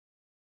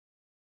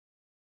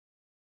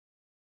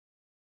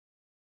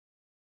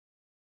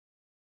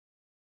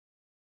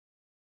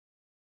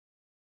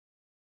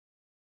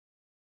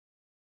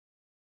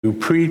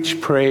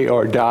preach, pray,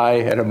 or die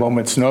at a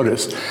moment's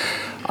notice.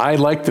 I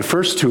like the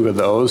first two of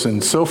those,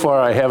 and so far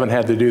I haven't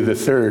had to do the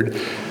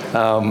third.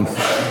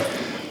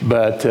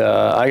 But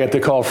I got the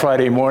call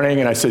Friday morning,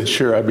 and I said,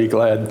 sure, I'd be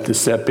glad to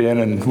step in,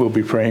 and we'll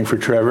be praying for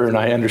Trevor, and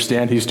I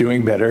understand he's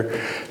doing better.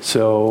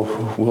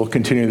 So we'll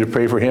continue to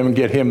pray for him and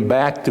get him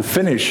back to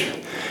finish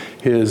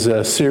his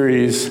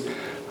series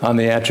on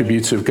the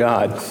attributes of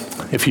God.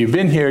 If you've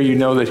been here, you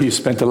know that he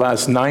spent the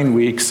last 9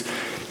 weeks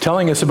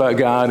telling us about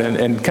God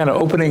and kind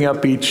of opening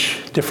up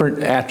each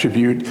different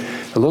attribute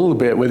a little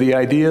bit with the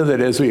idea that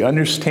as we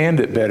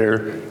understand it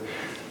better,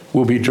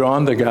 we'll be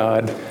drawn to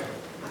God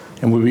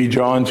and we'll be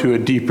drawn to a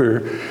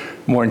deeper,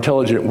 more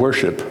intelligent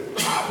worship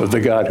of the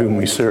God whom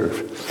we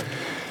serve.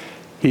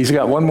 He's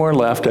got one more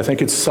left. I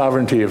think it's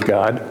sovereignty of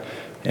God,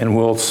 and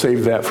we'll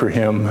save that for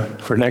him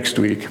for next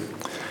week.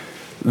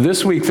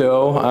 This week,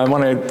 though, I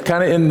want to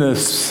kind of in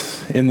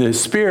the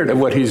spirit of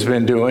what he's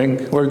been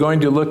doing, we're going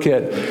to look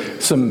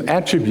at some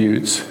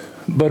attributes,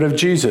 but of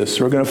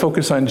Jesus. We're going to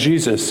focus on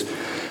Jesus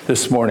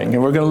this morning,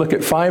 and we're going to look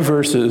at 5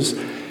 verses,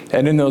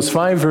 and in those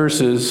 5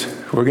 verses,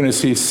 we're going to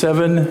see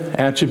 7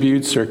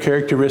 attributes or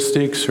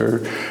characteristics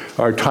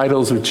or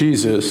titles of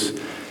Jesus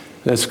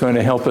that's going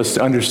to help us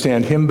to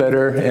understand him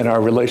better and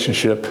our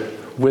relationship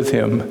with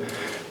him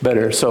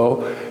better.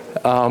 So,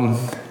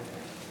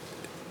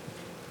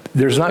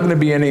 there's not going to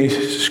be any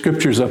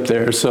scriptures up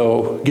there,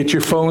 so get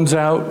your phones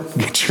out,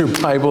 get your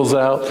Bibles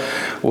out,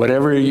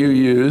 whatever you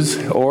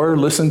use, or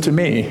listen to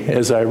me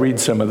as I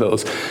read some of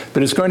those.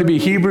 But it's going to be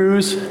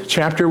Hebrews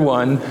chapter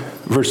 1,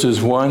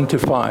 verses 1 to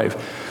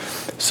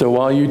 5. So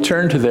while you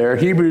turn to there,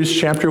 Hebrews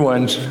chapter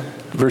 1,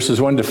 verses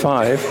 1 to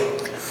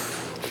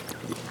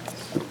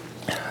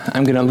 5,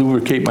 I'm going to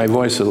lubricate my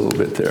voice a little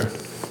bit there.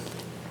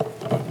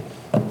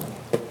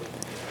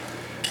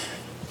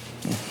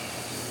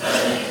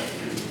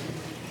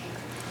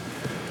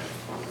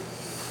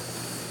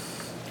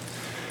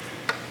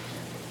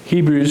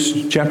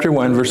 Hebrews chapter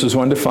 1, verses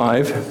 1 to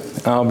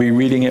 5. I'll be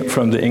reading it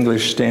from the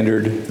English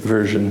Standard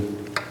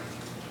Version.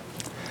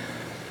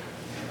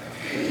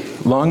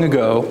 Long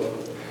ago,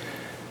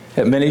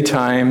 at many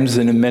times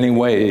and in many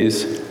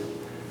ways,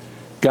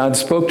 God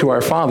spoke to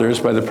our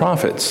fathers by the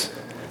prophets.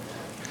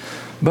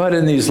 But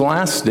in these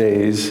last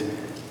days,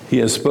 he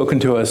has spoken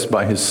to us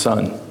by his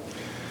Son,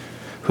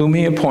 whom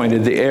he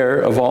appointed the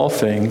heir of all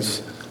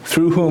things,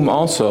 through whom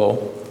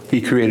also he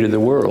created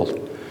the world.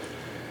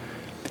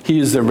 He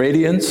is the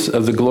radiance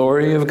of the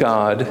glory of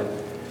God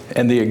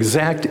and the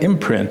exact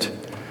imprint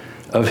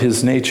of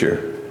his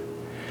nature.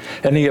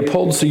 And he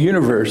upholds the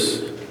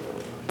universe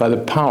by the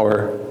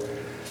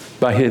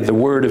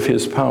word of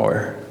his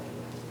power.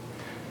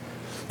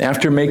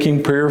 After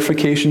making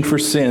purification for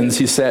sins,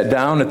 he sat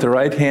down at the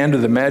right hand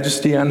of the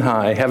Majesty on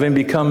high, having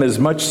become as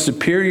much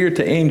superior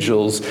to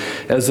angels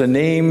as the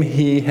name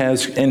he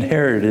has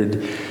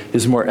inherited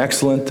is more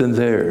excellent than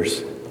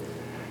theirs.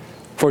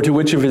 For to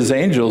which of his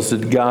angels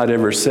did God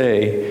ever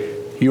say,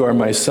 "You are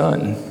my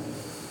son,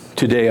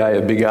 today I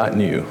have begotten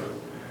you"?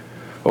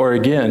 Or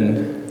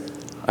again,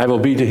 "I will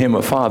be to him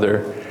a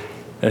father,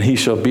 and he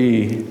shall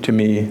be to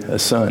me a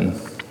son"?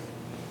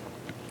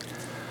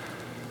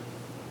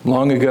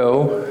 Long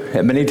ago,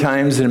 at many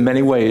times and in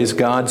many ways,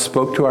 God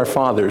spoke to our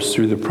fathers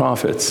through the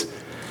prophets.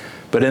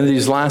 But in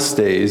these last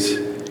days,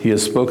 he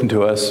has spoken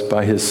to us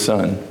by his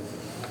Son.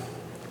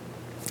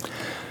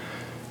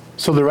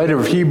 So the writer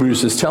of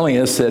Hebrews is telling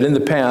us that in the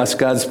past,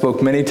 God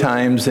spoke many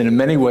times and in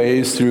many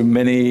ways through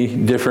many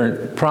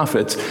different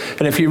prophets.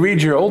 And if you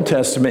read your Old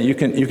Testament, you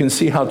can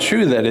see how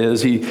true that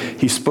is.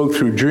 He spoke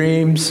through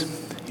dreams.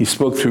 He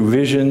spoke through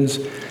visions.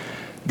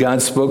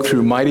 God spoke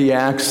through mighty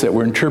acts that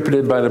were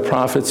interpreted by the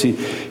prophets.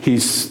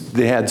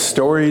 They had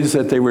stories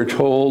that they were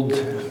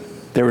told.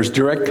 There was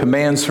direct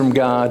commands from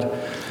God.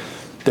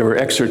 There were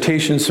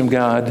exhortations from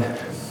God.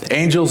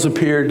 Angels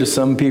appeared to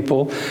some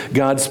people.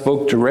 God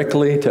spoke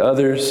directly to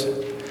others.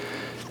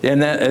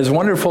 And that, as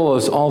wonderful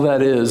as all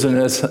that is, and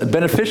as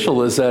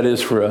beneficial as that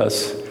is for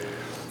us,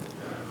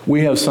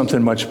 we have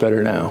something much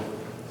better now.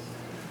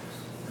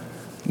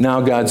 Now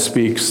God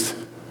speaks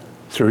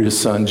through his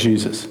Son,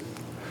 Jesus.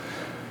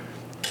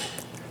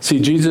 See,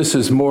 Jesus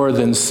is more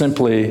than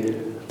simply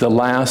the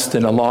last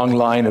in a long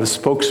line of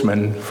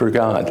spokesmen for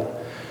God.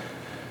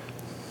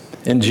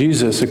 In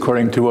Jesus,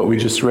 according to what we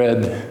just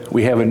read,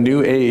 we have a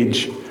new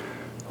age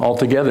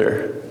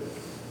altogether.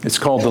 It's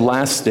called the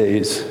last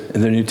days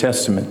in the New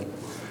Testament.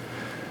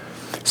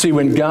 See,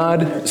 when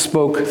God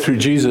spoke through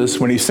Jesus,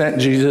 when he sent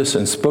Jesus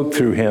and spoke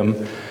through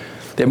him,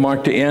 they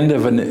marked the end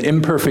of an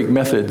imperfect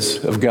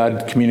methods of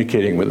God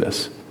communicating with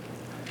us.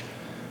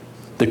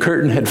 The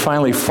curtain had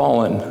finally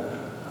fallen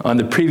on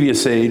the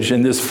previous age,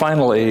 and this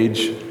final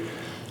age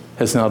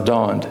has now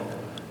dawned.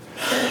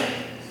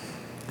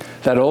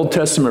 That Old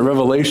Testament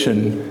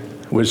revelation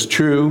was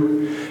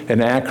true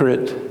and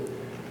accurate,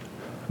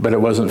 but it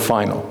wasn't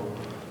final.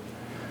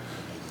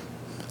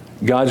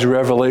 God's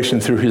revelation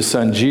through his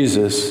Son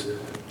Jesus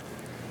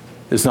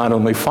is not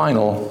only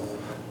final,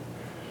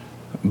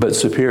 but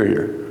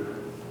superior.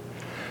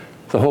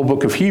 The whole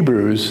book of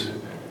Hebrews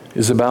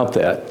is about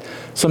that.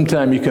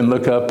 Sometime you can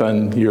look up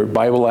on your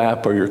Bible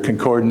app or your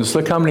concordance,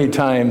 look how many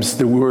times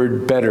the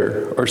word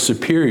better or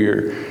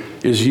superior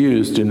is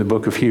used in the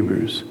book of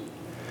Hebrews.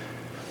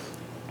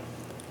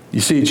 You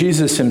see,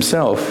 Jesus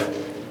himself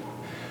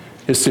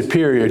is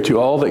superior to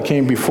all that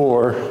came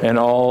before and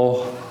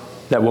all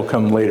that will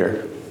come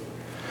later.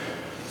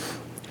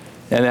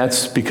 And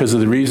that's because of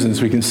the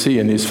reasons we can see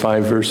in these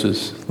 5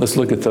 verses. Let's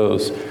look at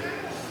those.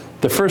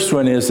 The first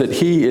one is that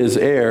he is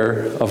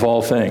heir of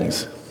all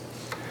things.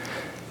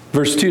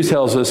 Verse 2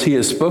 tells us, he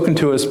has spoken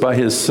to us by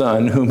his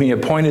Son, whom he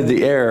appointed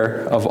the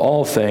heir of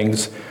all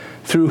things,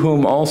 through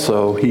whom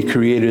also he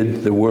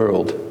created the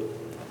world.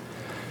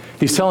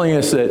 He's telling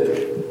us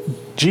that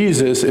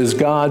Jesus is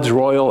God's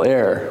royal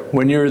heir.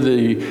 When you're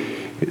the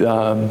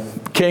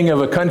king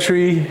of a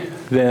country,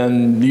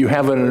 then you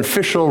have an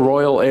official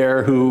royal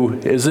heir who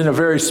is in a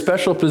very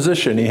special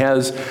position. He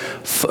has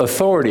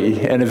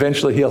authority, and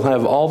eventually he'll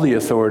have all the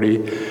authority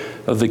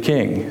of the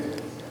king.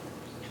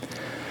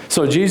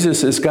 So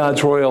Jesus is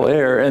God's royal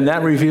heir, and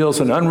that reveals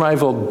an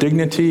unrivaled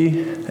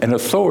dignity and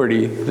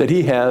authority that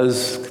he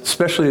has,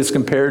 especially as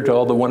compared to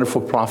all the wonderful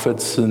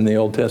prophets in the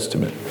Old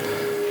Testament.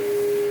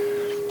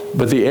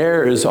 But the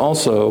heir is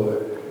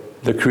also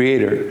the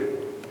creator.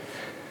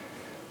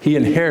 He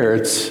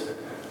inherits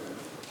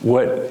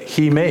what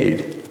he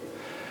made.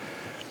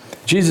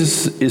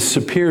 Jesus is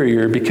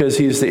superior because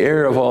he is the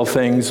heir of all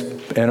things,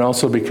 and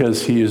also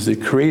because he is the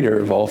creator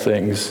of all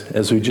things,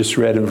 as we just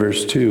read in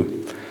verse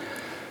 2.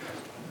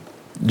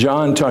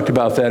 John talked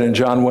about that in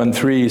John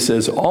 1:3. He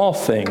says, all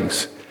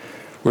things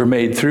were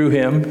made through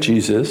him,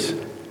 Jesus,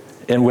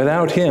 and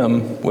without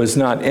him was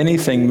not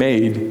anything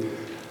made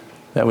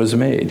that was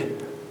made.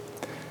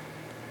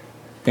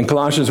 In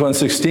Colossians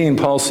 1:16,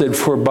 Paul said,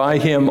 for by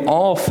him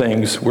all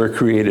things were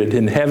created,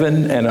 in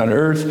heaven and on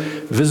earth,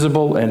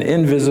 visible and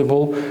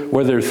invisible,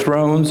 whether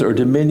thrones or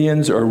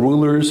dominions or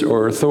rulers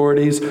or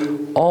authorities,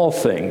 all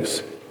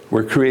things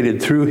were created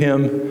through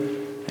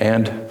him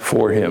and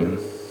for him.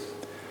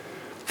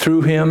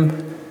 Through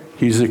him,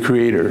 he's the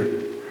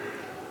creator.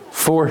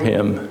 For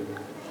him,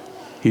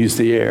 he's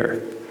the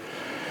heir.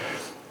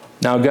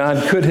 Now,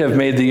 God could have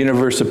made the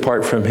universe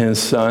apart from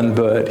his Son,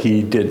 but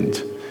he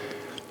didn't.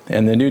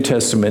 And the New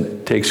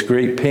Testament takes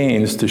great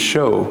pains to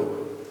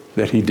show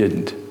that he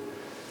didn't.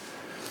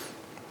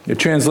 The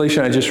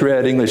translation I just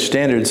read, English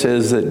Standard,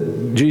 says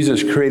that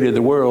Jesus created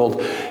the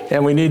world,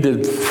 and we need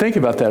to think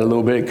about that a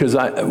little bit, because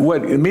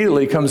what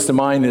immediately comes to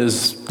mind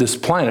is this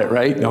planet,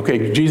 right?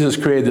 Okay, Jesus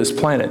created this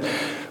planet.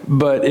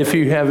 But if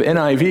you have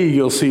NIV,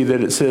 you'll see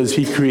that it says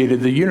he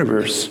created the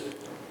universe.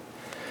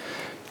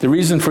 The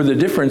reason for the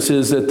difference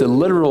is that the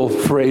literal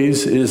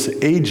phrase is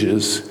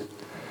ages,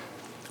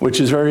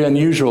 which is very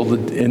unusual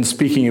in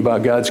speaking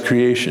about God's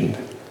creation.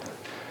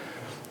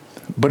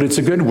 But it's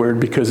a good word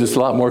because it's a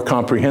lot more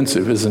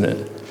comprehensive, isn't it?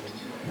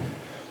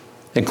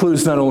 It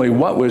includes not only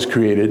what was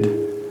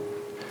created,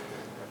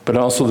 but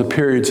also the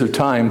periods of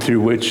time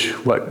through which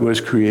what was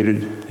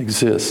created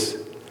exists.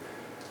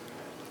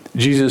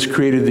 Jesus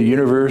created the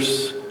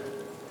universe,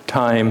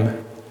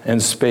 time,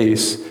 and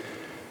space,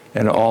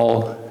 and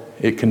all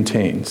it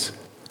contains.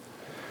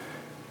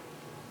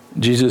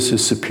 Jesus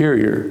is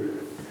superior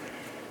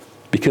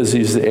because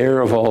he's the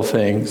heir of all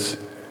things.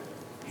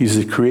 He's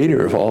the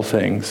creator of all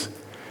things.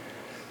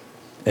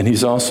 And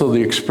he's also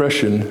the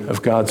expression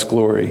of God's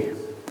glory.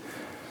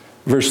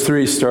 Verse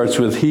 3 starts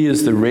with, he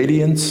is the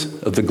radiance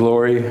of the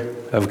glory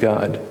of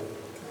God.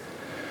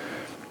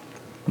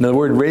 Now, the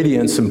word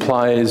radiance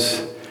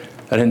implies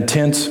an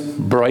intense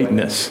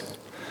brightness.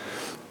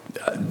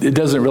 It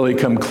doesn't really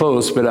come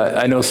close, but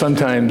I know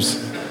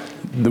sometimes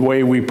the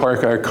way we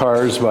park our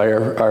cars by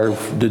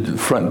the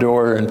front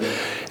door, and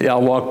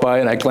I'll walk by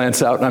and I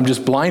glance out and I'm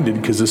just blinded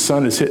because the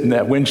sun is hitting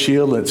that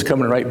windshield and it's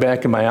coming right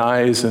back in my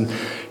eyes, and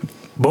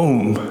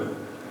boom.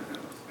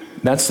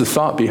 That's the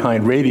thought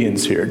behind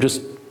radiance here,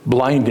 just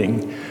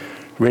blinding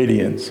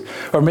radiance.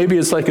 Or maybe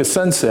it's like a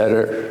sunset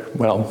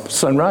or,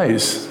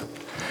 sunrise.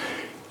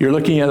 You're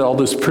looking at all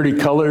those pretty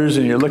colors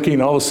and you're looking,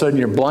 and all of a sudden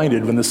you're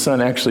blinded when the sun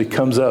actually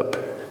comes up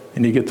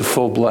and you get the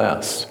full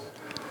blast.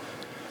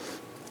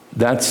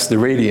 That's the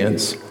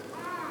radiance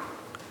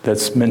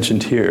that's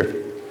mentioned here.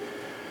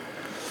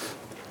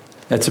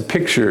 That's a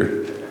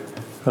picture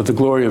of the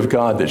glory of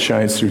God that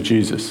shines through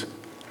Jesus.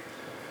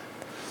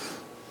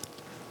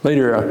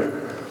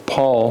 Later,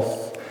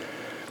 Paul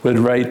would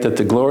write that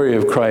the glory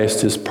of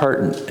Christ is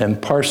part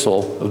and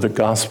parcel of the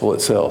gospel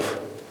itself.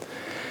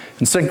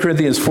 In 2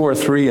 Corinthians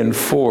 4:3 and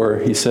 4,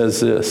 he says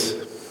this,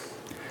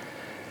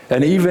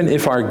 and even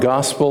if our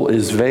gospel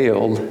is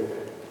veiled,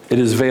 it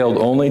is veiled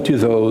only to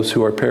those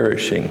who are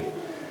perishing.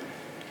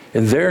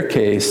 In their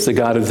case, the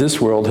God of this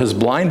world has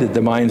blinded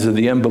the minds of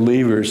the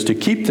unbelievers to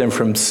keep them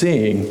from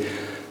seeing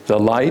the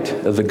light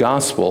of the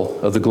gospel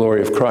of the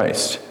glory of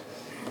Christ,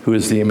 who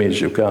is the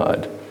image of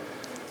God.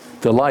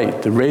 The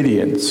light, the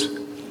radiance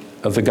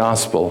of the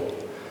gospel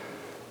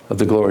of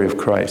the glory of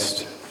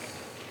Christ.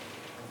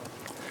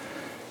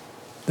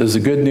 Does the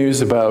good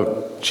news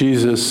about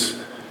Jesus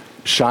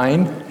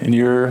shine in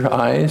your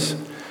eyes?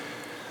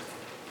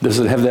 Does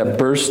it have that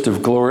burst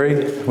of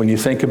glory when you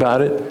think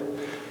about it?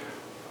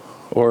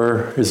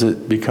 Or has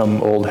it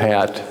become old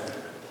hat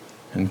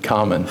and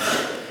common?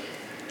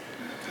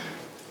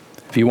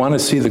 If you want to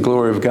see the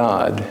glory of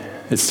God,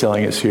 it's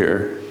telling us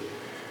here,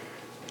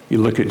 you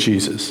look at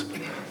Jesus.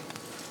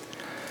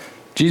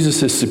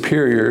 Jesus is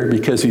superior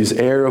because he's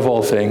heir of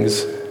all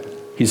things.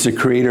 He's the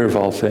creator of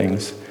all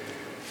things.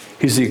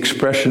 He's the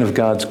expression of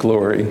God's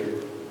glory.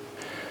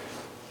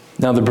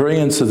 Now, the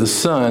brilliance of the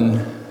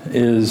Son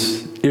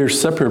is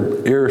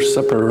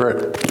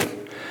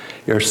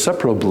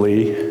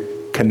irreseparably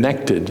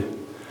connected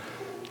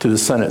to the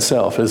Son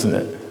itself, isn't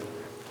it?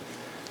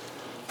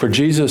 For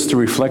Jesus to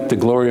reflect the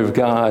glory of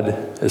God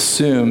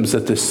assumes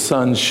that the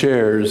Son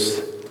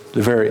shares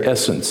the very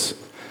essence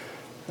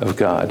of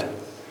God.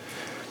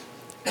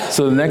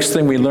 So the next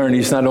thing we learn,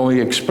 he's not only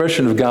the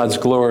expression of God's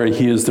glory,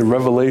 he is the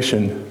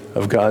revelation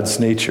of God's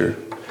nature.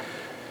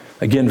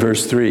 Again,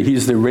 verse 3,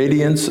 he's the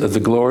radiance of the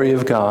glory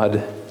of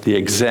God, the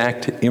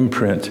exact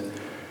imprint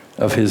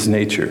of his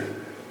nature.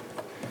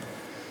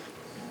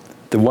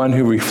 The one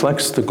who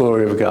reflects the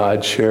glory of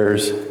God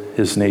shares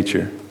his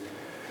nature.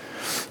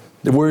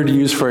 The word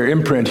used for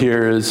imprint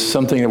here is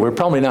something that we're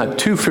probably not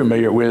too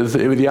familiar with.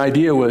 The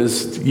idea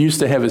was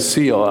used to have a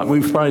seal.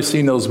 We've probably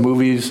seen those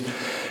movies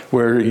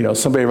where,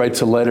 somebody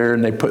writes a letter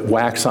and they put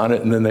wax on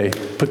it and then they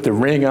put the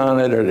ring on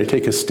it, or they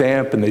take a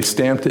stamp and they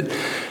stamped it.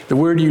 The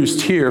word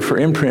used here for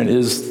imprint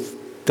is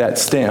that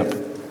stamp.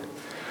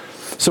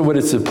 So what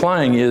it's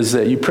implying is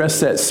that you press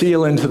that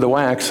seal into the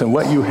wax and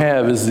what you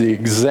have is the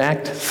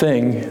exact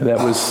thing that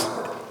was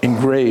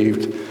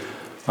engraved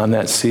on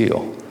that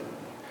seal.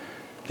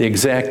 The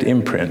exact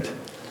imprint.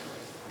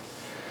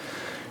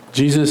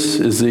 Jesus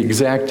is the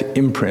exact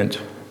imprint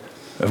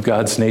of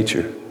God's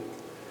nature.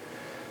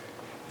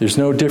 There's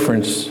no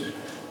difference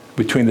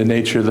between the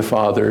nature of the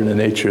Father and the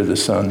nature of the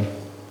Son.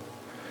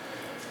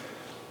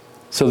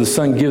 So the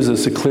Son gives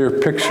us a clear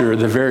picture of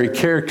the very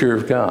character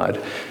of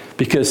God.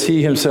 Because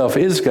he himself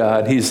is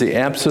God, he's the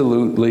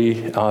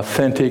absolutely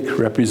authentic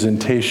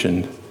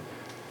representation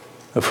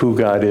of who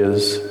God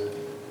is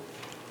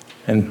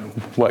and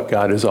what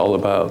God is all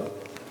about.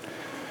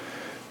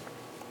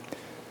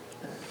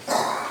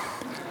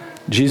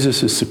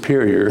 Jesus is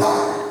superior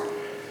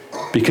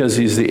because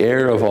he's the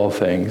heir of all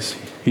things.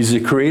 He's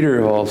the creator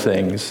of all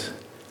things.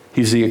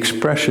 He's the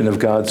expression of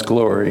God's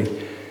glory.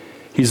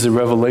 He's the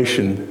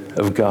revelation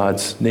of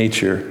God's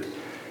nature.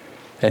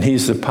 And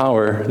he's the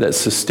power that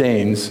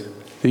sustains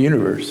the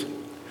universe.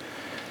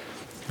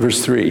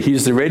 Verse 3,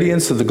 he's the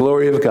radiance of the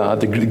glory of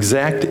God, the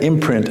exact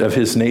imprint of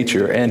his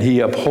nature, and he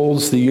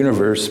upholds the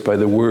universe by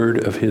the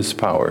word of his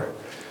power.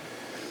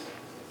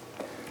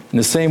 In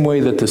the same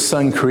way that the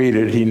Son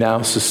created, he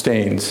now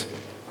sustains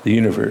the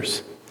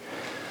universe.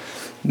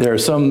 There are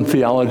some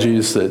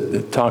theologies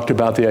that talked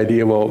about the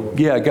idea,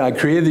 God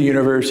created the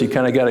universe, he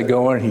kind of got it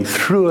going, he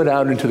threw it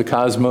out into the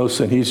cosmos,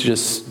 and he's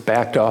just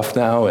backed off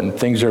now, and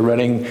things are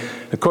running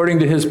according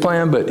to his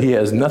plan, but he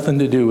has nothing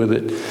to do with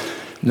it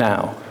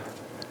now.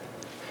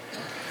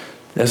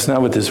 That's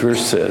not what this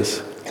verse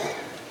says.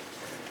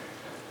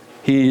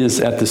 He is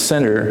at the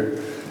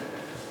center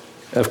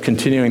of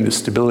continuing the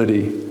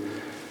stability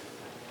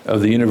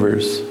of the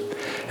universe,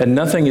 and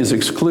nothing is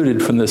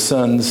excluded from the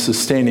Son's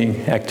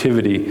sustaining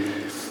activity.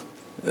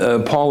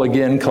 Paul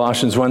again,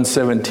 Colossians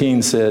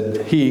 1:17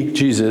 said, he,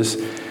 Jesus,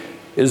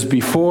 is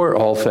before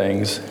all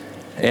things,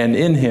 and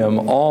in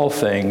him all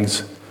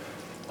things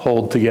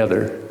hold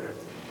together.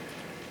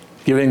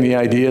 Giving the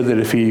idea that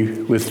if he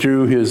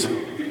withdrew his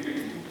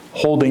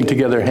holding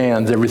together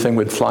hands, everything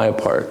would fly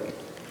apart.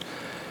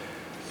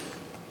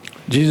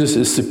 Jesus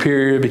is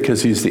superior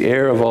because he's the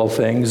heir of all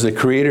things, the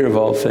creator of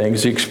all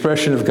things, the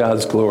expression of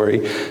God's glory,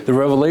 the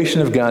revelation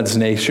of God's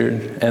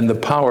nature, and the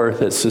power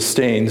that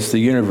sustains the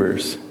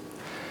universe.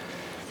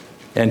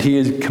 And he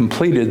has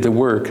completed the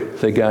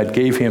work that God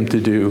gave him to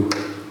do,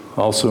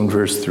 also in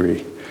verse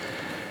 3.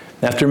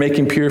 After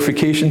making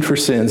purification for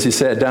sins, he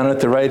sat down at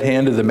the right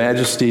hand of the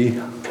Majesty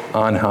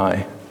on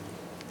high.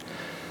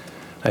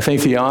 I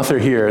think the author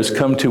here has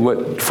come to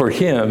what, for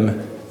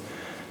him,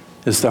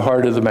 is the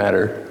heart of the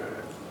matter.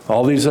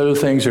 All these other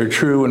things are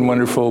true and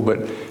wonderful,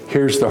 but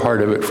here's the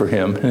heart of it for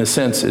him. In a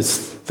sense,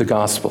 it's the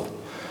gospel.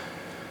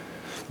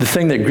 The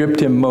thing that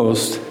gripped him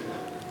most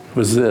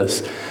was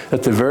this,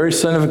 that the very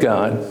Son of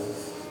God,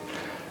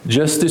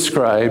 just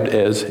described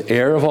as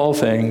heir of all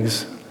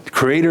things,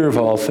 creator of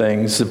all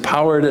things, the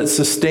power that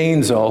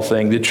sustains all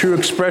things, the true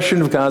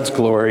expression of God's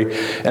glory,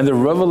 and the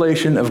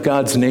revelation of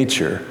God's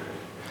nature.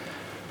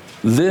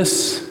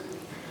 This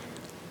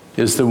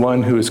is the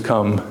one who has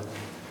come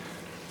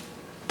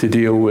to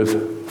deal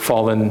with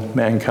fallen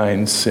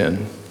mankind's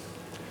sin.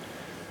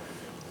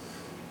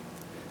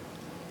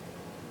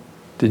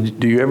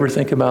 Do you ever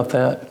think about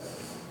that?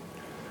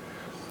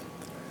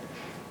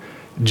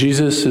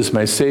 Jesus is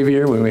my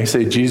Savior. When we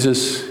say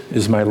Jesus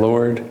is my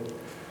Lord,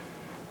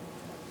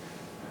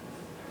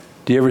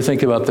 do you ever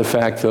think about the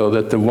fact, though,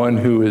 that the one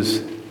who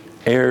is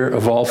heir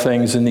of all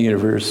things in the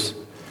universe,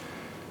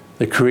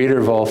 the creator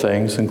of all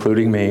things,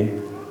 including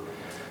me,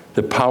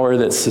 the power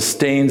that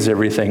sustains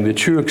everything, the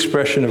true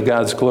expression of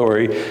God's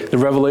glory, the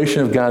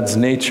revelation of God's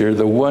nature,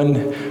 the one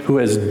who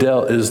has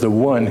dealt is the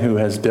one who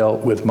has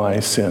dealt with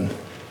my sin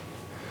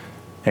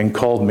and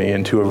called me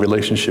into a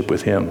relationship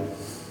with him.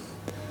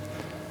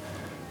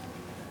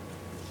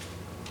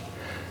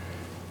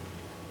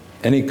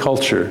 Any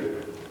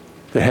culture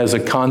that has a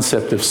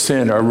concept of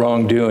sin or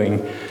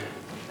wrongdoing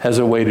has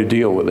a way to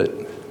deal with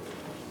it.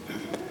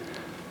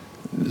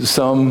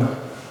 Some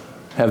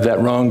have that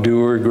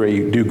wrongdoer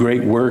do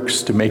great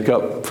works to make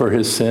up for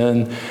his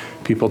sin.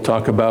 People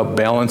talk about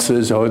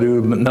balances. Do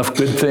enough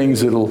good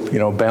things,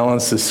 it'll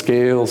balance the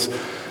scales.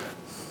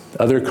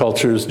 Other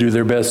cultures do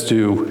their best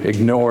to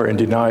ignore and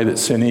deny that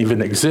sin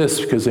even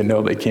exists because they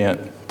know they can't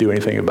do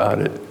anything about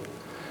it.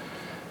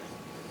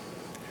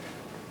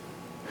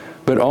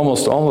 But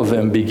almost all of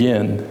them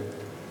begin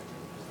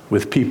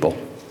with people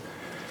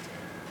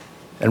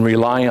and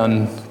rely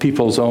on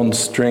people's own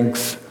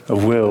strength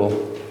of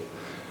will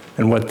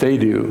and what they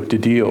do to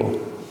deal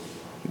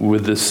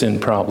with the sin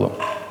problem.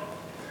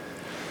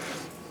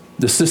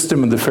 The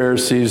system of the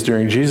Pharisees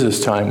during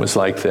Jesus' time was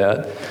like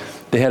that.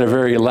 They had a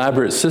very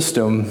elaborate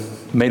system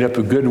made up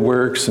of good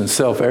works and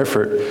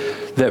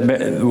self-effort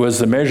that was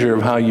the measure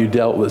of how you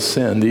dealt with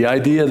sin. The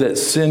idea that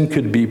sin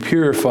could be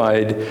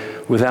purified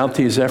without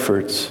these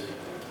efforts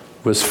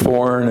was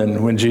foreign,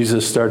 and when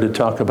Jesus started to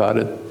talk about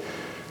it,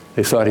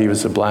 they thought he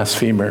was a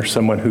blasphemer,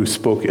 someone who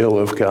spoke ill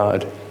of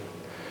God.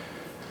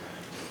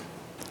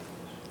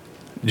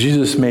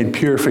 Jesus made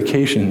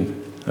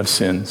purification of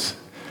sins,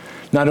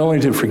 not only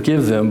to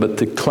forgive them, but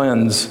to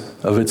cleanse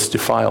of its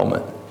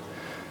defilement.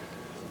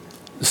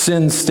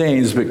 Sin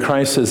stains, but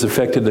Christ has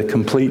effected the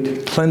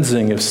complete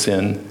cleansing of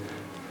sin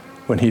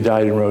when he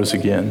died and rose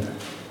again.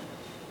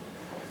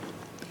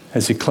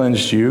 Has he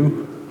cleansed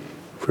you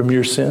from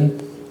your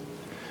sin?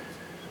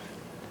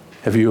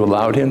 Have you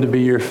allowed him to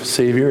be your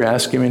Savior?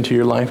 Ask him into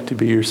your life to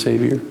be your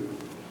Savior?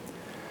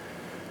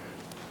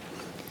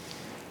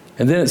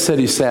 And then it said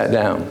he sat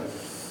down.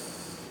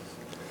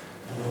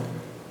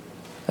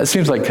 That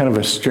seems like kind of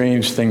a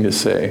strange thing to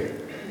say.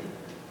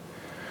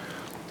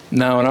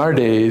 Now, in our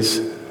days,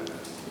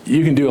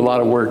 you can do a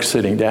lot of work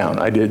sitting down.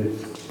 I did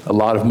a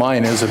lot of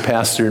mine as a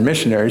pastor and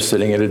missionary,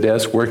 sitting at a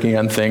desk working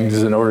on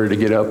things in order to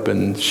get up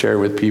and share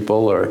with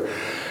people.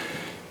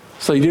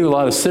 So you do a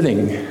lot of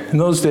sitting. In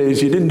those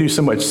days, you didn't do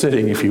so much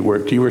sitting if you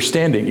worked. You were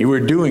standing. You were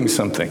doing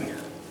something.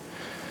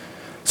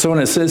 So when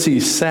it says he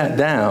sat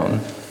down,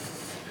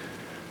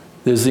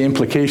 there's the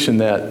implication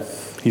that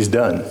he's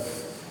done.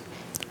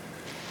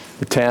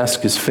 The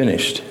task is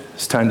finished.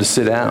 It's time to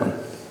sit down.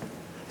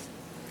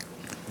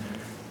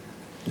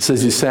 It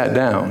says he sat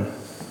down,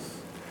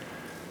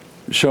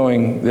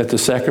 showing that the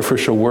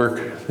sacrificial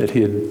work that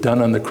he had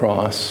done on the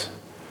cross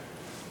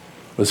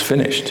was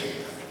finished.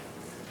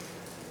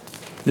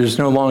 There's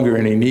no longer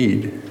any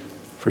need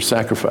for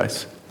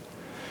sacrifice.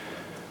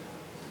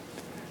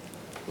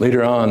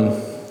 Later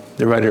on,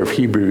 the writer of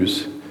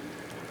Hebrews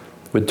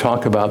would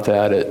talk about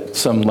that at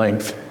some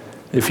length.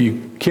 If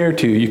you care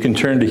to, you can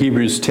turn to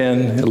Hebrews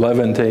 10,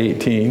 11 to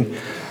 18.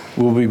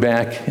 We'll be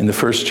back in the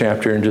first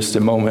chapter in just a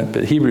moment,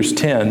 but Hebrews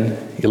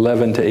 10,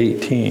 11 to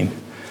 18.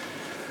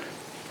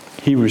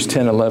 Hebrews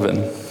 10, 11.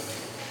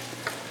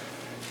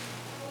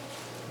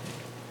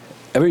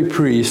 Every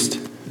priest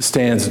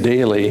stands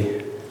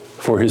daily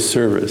for his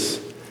service,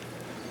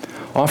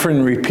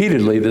 offering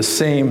repeatedly the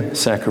same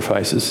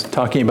sacrifices,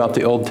 talking about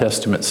the Old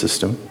Testament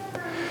system,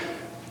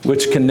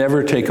 which can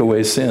never take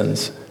away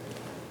sins.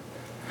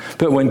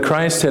 But when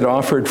Christ had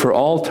offered for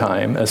all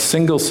time a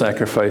single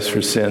sacrifice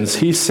for sins,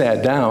 he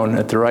sat down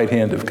at the right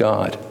hand of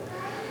God,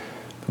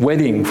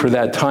 waiting for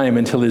that time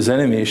until his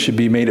enemies should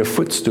be made a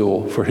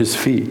footstool for his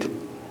feet.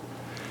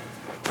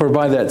 For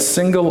by that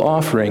single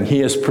offering, he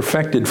has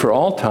perfected for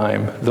all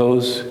time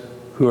those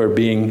who are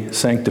being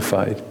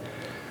sanctified.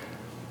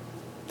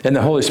 And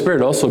the Holy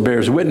Spirit also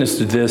bears witness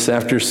to this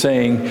after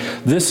saying,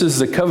 "This is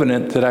the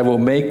covenant that I will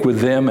make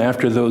with them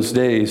after those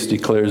days,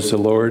 declares the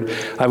Lord.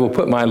 I will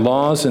put my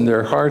laws in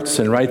their hearts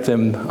and write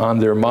them on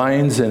their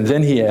minds." And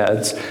then he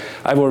adds,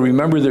 "I will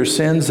remember their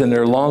sins and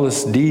their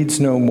lawless deeds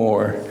no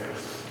more.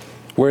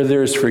 Where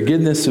there is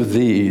forgiveness of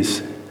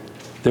these,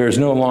 there is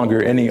no longer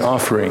any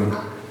offering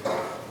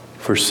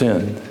for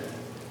sin."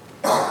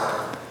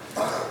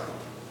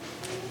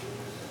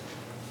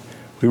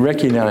 We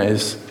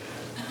recognize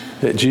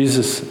that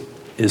Jesus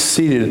is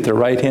seated at the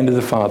right hand of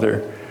the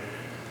Father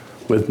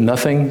with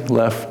nothing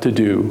left to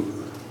do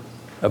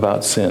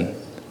about sin.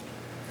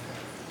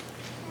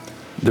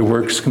 The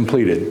work's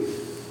completed.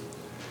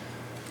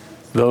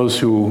 Those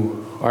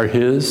who are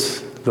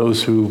his,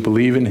 those who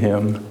believe in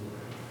him,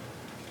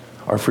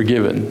 are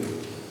forgiven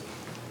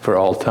for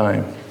all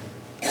time.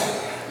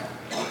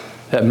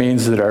 That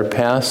means that our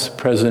past,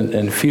 present,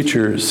 and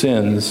future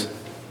sins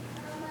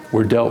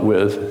were dealt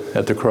with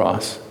at the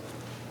cross.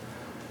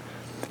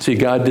 See,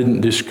 God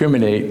didn't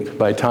discriminate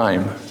by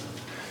time.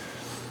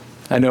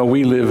 I know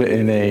we live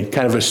in a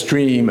kind of a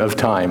stream of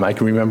time. I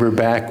can remember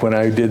back when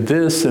I did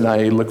this, and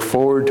I look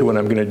forward to when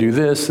I'm going to do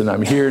this, and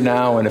I'm here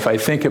now. And if I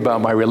think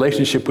about my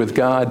relationship with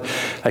God,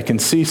 I can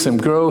see some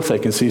growth. I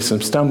can see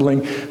some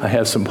stumbling. I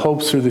have some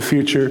hopes for the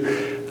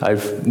future. I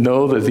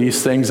know that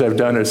these things I've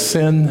done are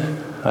sin.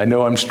 I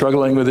know I'm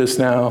struggling with this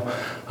now.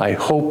 I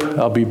hope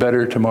I'll be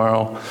better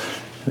tomorrow.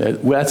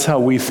 That's how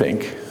we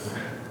think.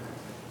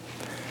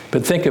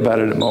 But think about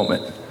it a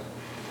moment.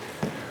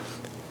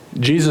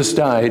 Jesus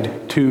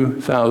died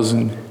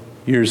 2,000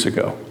 years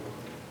ago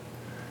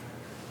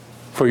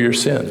for your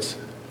sins.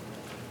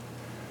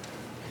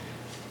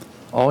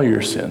 All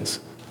your sins.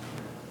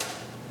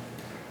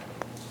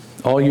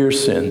 All your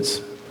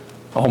sins.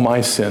 All my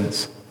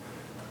sins.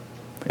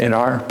 In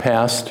our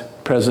past,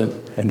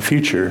 present, and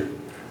future,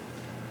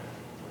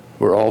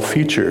 were all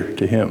future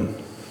to him.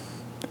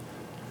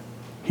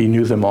 He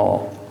knew them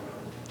all.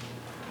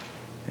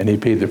 And he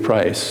paid the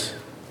price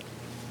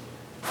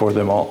for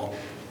them all.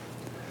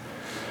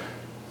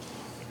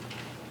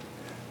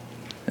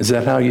 Is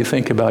that how you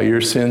think about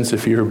your sins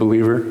if you're a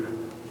believer?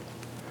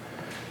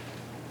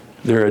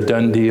 They're a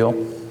done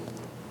deal.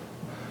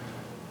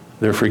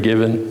 They're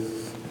forgiven.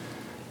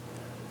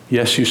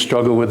 Yes, you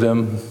struggle with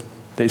them.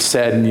 They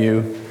sadden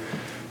you.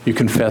 You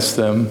confess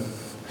them.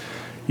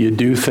 You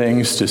do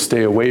things to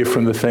stay away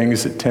from the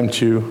things that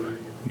tempt you.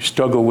 You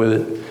struggle with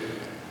it.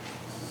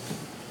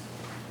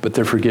 But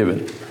they're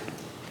forgiven.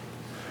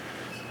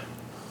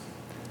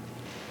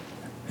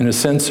 In a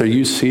sense, are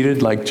you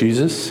seated like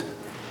Jesus?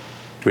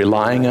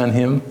 Relying on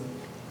him?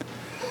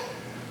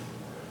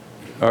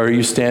 Or are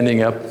you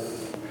standing up,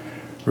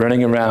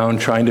 running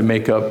around, trying to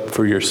make up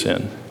for your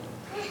sin,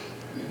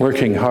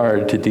 working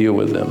hard to deal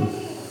with them?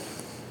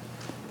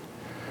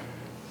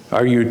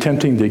 Are you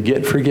attempting to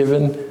get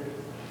forgiven,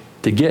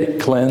 to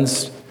get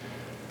cleansed?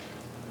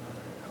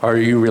 Are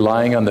you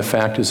relying on the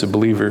fact as a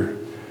believer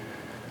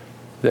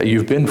that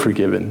you've been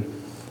forgiven?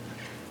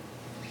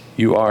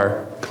 You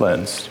are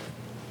cleansed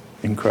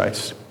in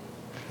Christ.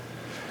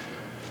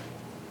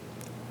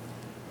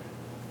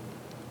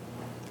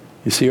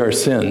 You see, our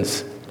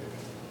sins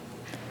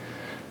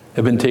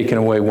have been taken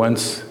away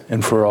once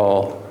and for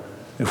all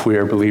if we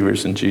are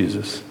believers in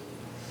Jesus,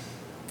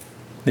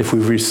 if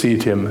we've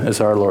received him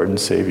as our Lord and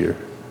Savior.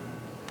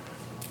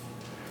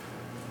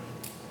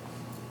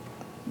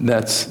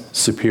 That's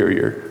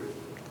superior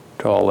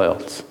to all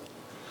else.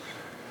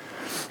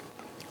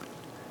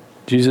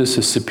 Jesus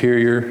is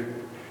superior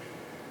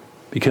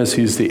because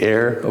he's the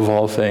heir of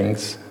all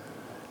things.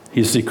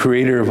 He's the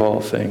creator of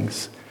all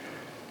things.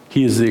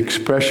 He is the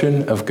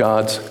expression of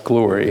God's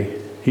glory.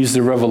 He's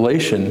the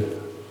revelation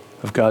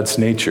of God's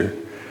nature.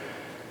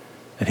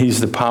 And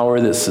he's the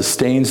power that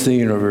sustains the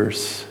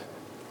universe.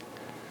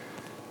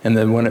 And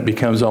then when it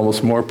becomes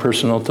almost more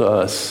personal to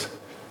us,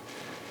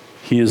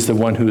 he is the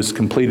one who has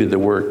completed the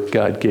work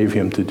God gave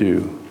him to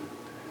do,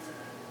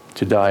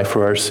 to die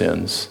for our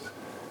sins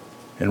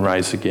and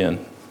rise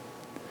again.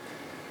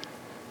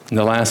 And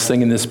the last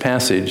thing in this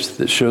passage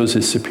that shows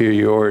his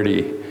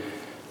superiority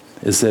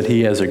is that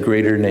he has a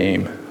greater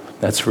name.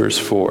 That's verse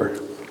 4.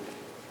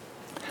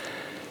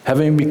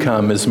 Having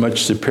become as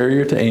much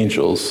superior to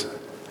angels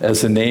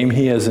as the name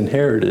he has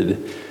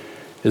inherited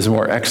is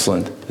more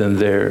excellent than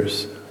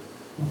theirs.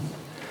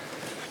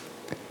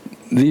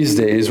 These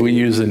days we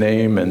use a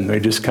name and we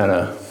just kind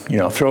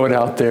of, throw it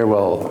out there.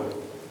 Well,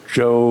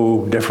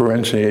 Joe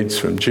differentiates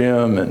from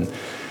Jim,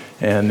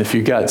 and if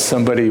you got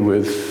somebody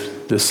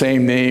with the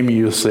same name,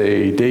 you'll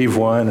say Dave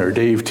 1 or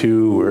Dave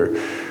 2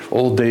 or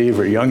Old Dave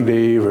or Young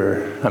Dave,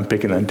 or I'm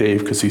picking on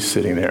Dave because he's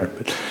sitting there.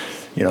 But,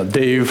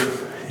 Dave,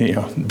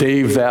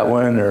 Dave that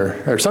one,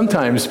 or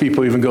sometimes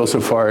people even go so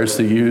far as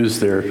to use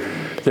their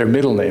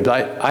middle names.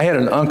 I had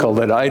an uncle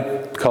that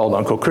I called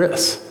Uncle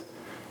Chris.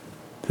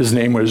 His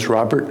name was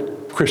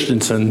Robert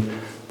Christensen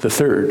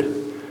III.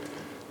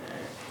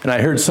 And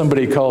I heard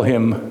somebody call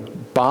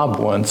him Bob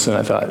once, and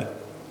I thought,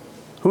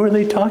 who are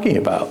they talking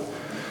about?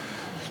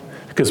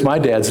 Because my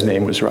dad's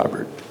name was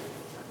Robert.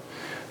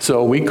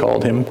 So we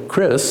called him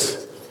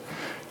Chris,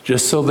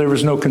 just so there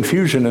was no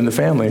confusion in the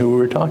family who we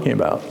were talking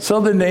about. So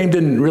the name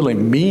didn't really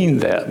mean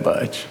that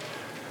much.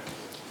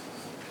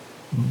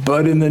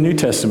 But in the New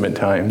Testament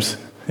times,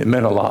 it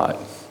meant a lot.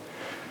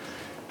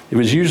 It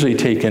was usually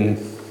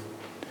taken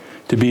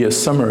to be a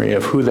summary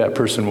of who that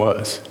person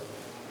was.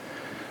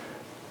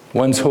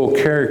 One's whole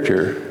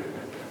character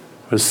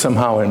was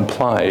somehow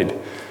implied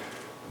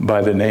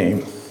by the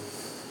name.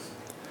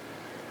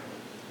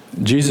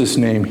 Jesus'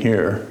 name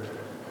here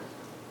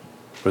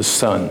was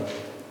Son.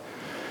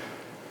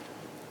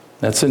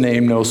 That's a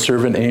name no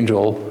servant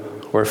angel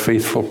or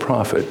faithful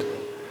prophet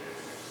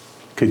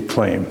could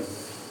claim.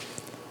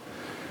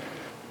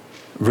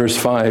 Verse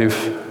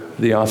 5,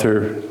 the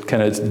author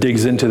kind of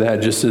digs into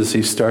that just as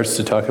he starts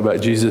to talk about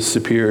Jesus'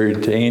 superior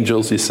to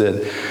angels. He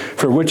said,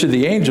 "For which of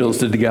the angels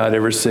did God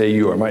ever say,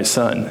 'You are my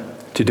son,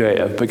 today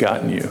I've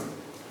begotten you'?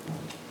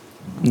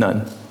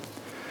 None.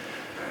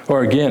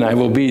 Or again, 'I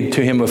will be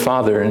to him a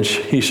father, and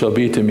he shall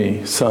be to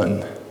me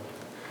son.'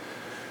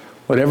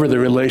 Whatever the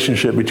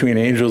relationship between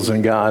angels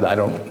and God, I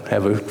don't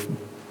have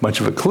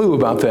much of a clue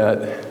about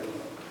that.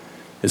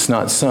 It's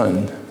not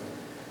Son,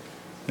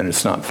 and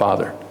it's not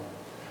Father.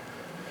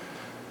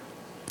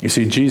 You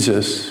see,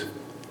 Jesus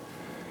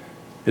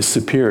is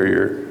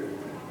superior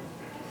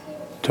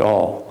to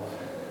all.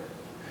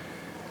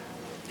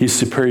 He's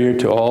superior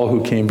to all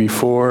who came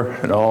before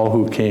and all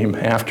who came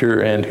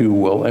after and who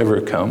will ever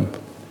come.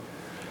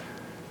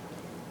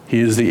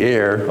 He is the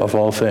heir of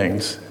all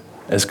things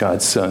as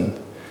God's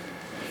Son.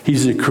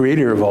 He's the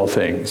creator of all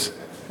things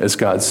as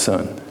God's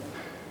Son.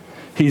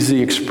 He's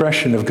the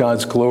expression of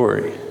God's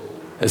glory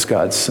as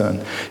God's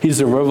Son. He's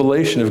the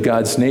revelation of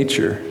God's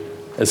nature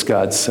as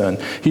God's Son.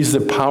 He's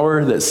the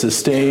power that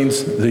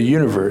sustains the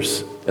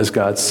universe as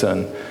God's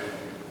Son.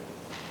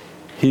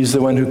 He's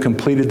the one who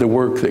completed the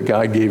work that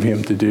God gave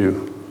him to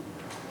do,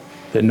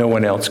 that no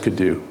one else could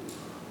do.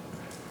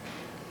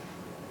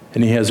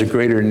 And he has a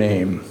greater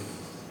name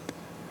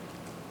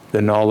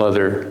than all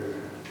other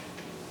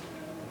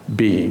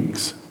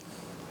beings.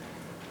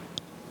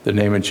 The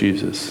name of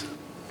Jesus.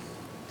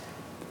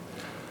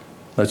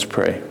 Let's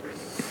pray.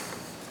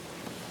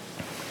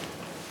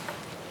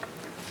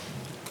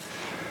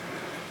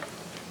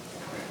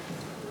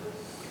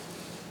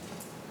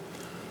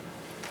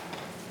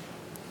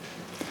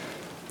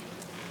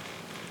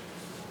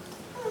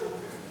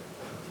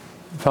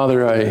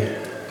 Father, I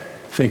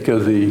think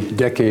of the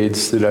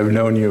decades that I've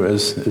known you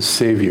as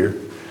Savior,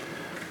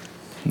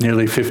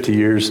 nearly 50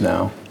 years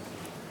now.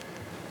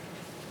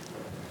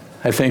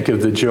 I think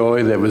of the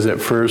joy that was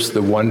at first,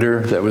 the wonder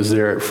that was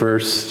there at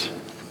first,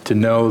 to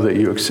know that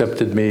you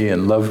accepted me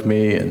and loved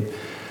me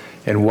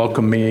and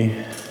welcomed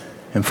me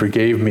and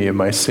forgave me of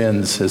my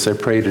sins as I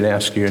prayed and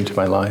asked you into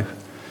my life.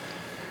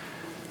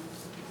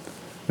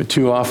 But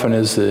too often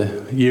as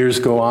the years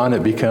go on,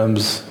 it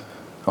becomes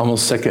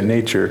almost second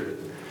nature.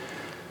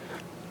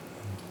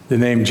 The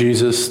name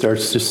Jesus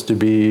starts just to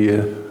be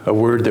a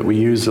word that we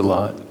use a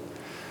lot.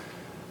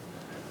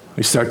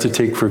 We start to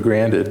take for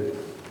granted,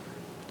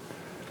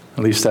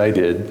 at least I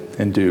did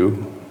and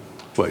do,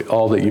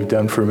 all that you've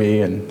done for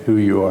me and who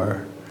you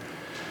are.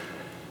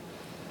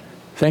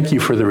 Thank you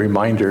for the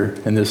reminder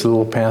in this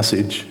little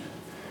passage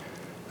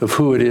of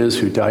who it is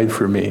who died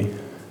for me,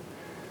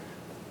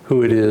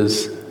 who it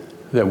is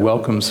that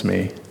welcomes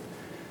me,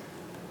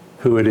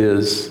 who it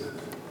is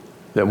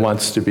that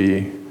wants to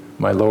be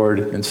my Lord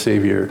and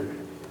Savior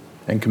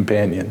and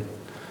companion.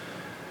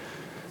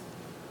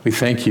 We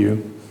thank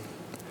you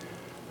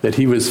that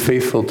he was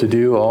faithful to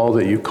do all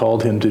that you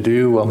called him to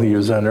do while he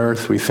was on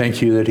earth. We thank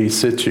you that he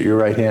sits at your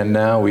right hand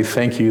now. We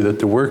thank you that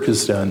the work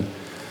is done.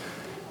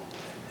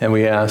 And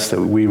we ask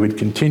that we would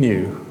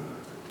continue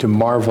to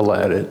marvel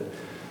at it,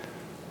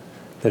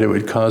 that it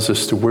would cause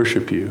us to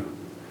worship you,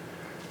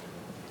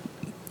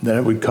 that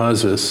it would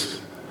cause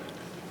us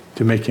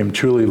to make him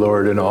truly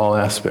Lord in all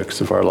aspects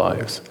of our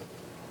lives.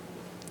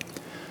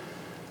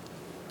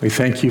 We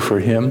thank you for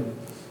him.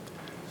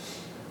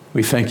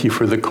 We thank you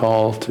for the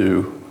call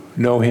to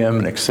know him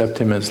and accept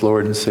him as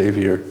Lord and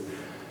Savior.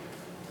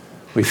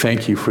 We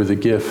thank you for the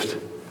gift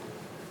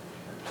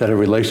that a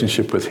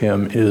relationship with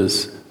him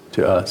is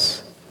to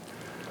us.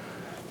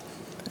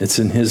 It's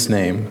in his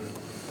name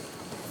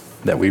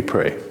that we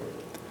pray.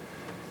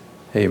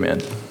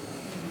 Amen.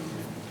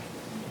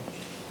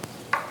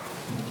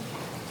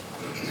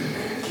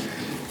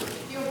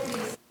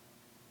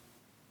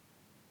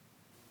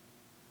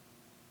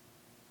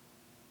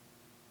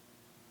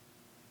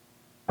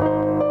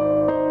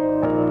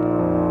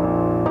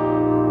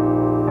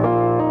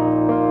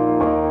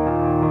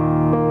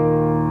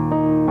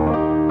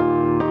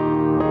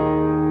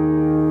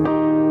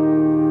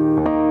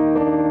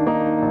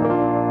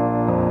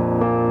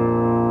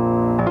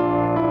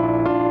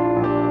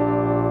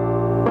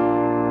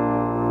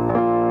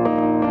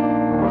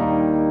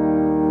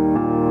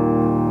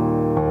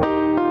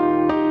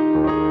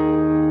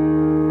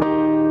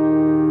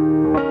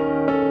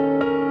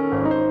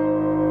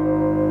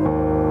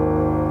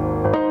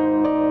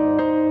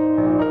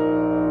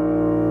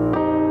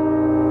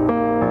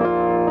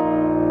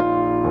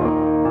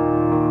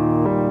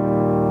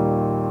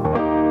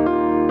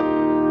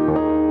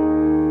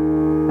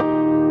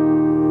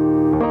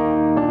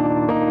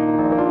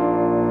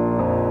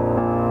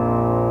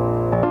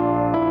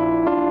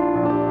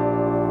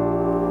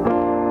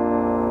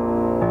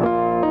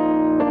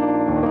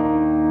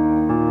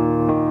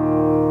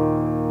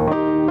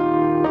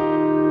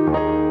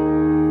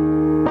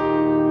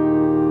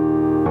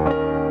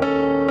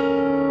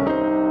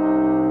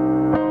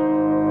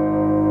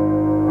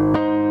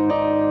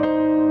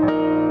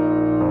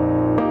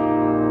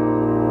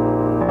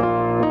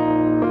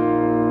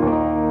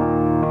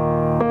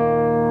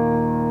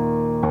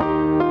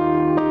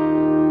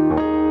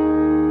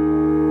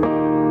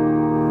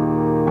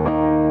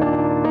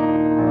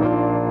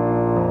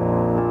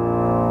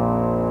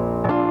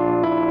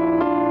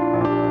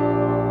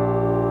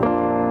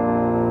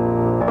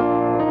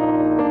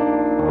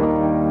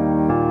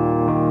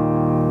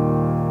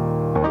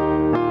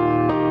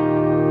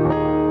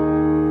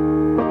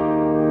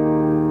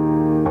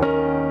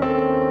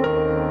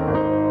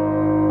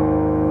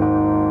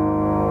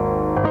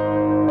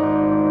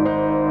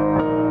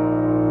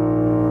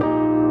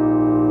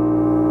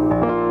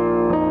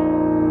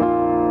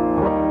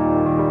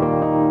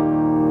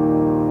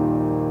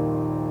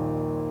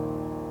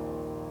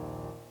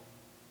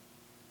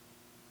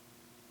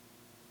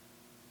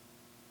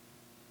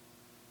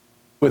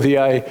 with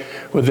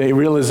the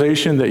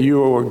realization that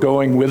you are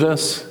going with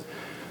us.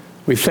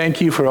 We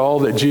thank you for all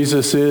that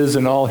Jesus is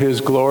and all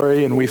his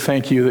glory, and we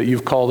thank you that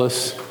you've called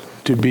us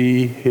to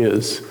be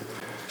his.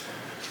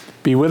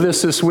 Be with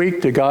us this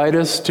week to guide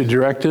us, to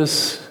direct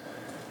us,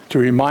 to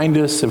remind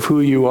us of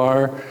who you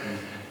are,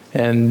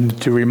 and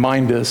to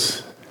remind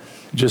us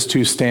just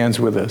who stands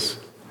with us.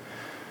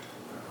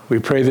 We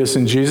pray this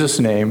in Jesus'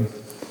 name.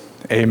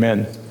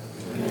 Amen.